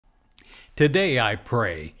Today I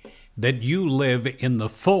pray that you live in the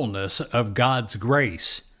fullness of God's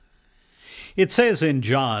grace. It says in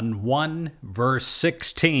John 1 verse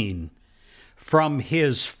 16, "From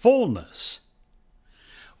His fullness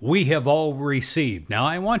we have all received." Now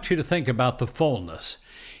I want you to think about the fullness.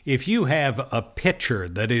 If you have a pitcher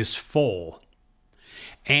that is full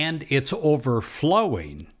and it's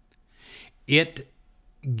overflowing, it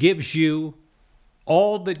gives you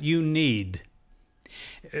all that you need.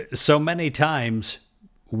 So many times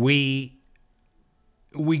we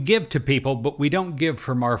give to people, but we don't give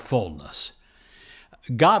from our fullness.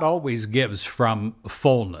 God always gives from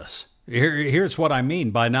fullness. Here's what I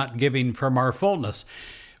mean by not giving from our fullness.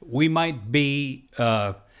 We might be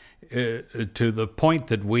to the point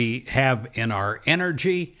that we have in our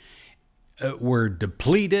energy, we're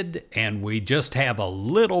depleted and we just have a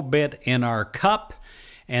little bit in our cup,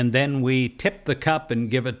 and then we tip the cup and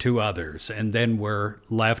give it to others, and then we're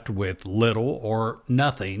left with little or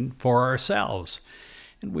nothing for ourselves.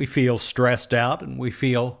 And we feel stressed out and we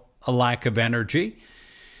feel a lack of energy.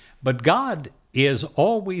 But God is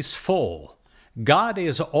always full. God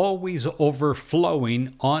is always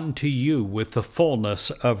overflowing onto you with the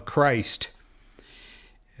fullness of Christ.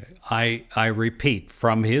 I repeat,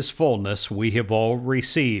 from His fullness we have all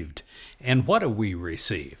received. And what do we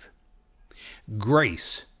receive?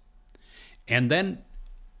 Grace. And then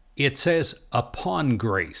it says upon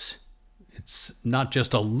grace. It's not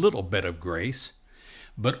just a little bit of grace,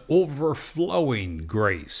 but overflowing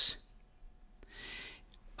grace.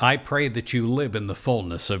 I pray that you live in the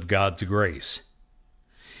fullness of God's grace.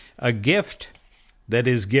 A gift that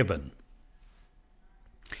is given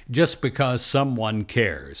just because someone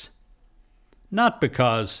cares, not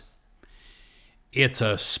because it's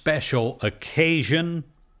a special occasion,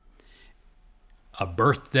 a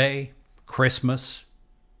birthday, Christmas,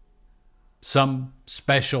 some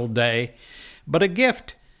special day, but a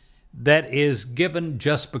gift that is given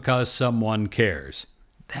just because someone cares.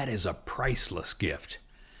 That is a priceless gift.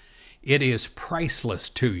 It is priceless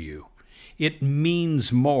to you. It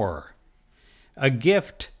means more. A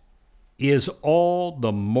gift is all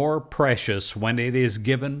the more precious when it is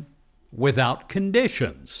given without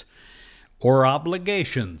conditions or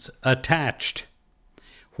obligations attached,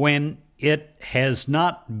 when it has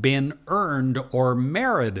not been earned or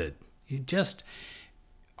merited. You just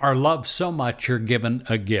are loved so much you're given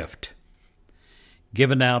a gift,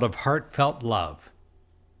 given out of heartfelt love,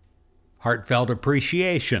 heartfelt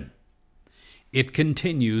appreciation. It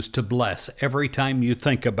continues to bless every time you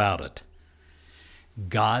think about it.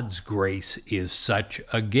 God's grace is such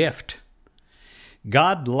a gift.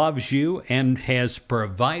 God loves you and has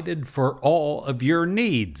provided for all of your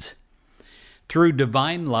needs. Through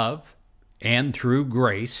divine love and through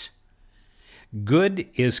grace, good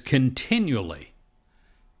is continually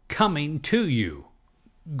coming to you.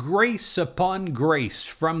 Grace upon grace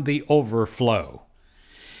from the overflow.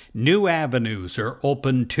 New avenues are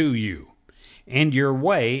open to you, and your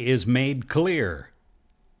way is made clear.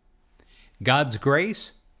 God's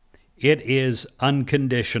grace, it is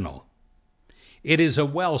unconditional. It is a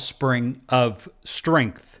wellspring of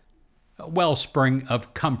strength, a wellspring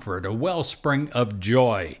of comfort, a wellspring of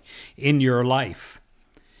joy in your life.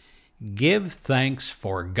 Give thanks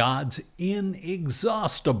for God's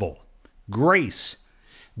inexhaustible grace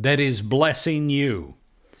that is blessing you,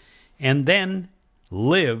 and then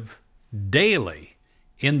live daily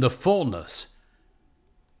in the fullness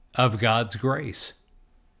of God's grace.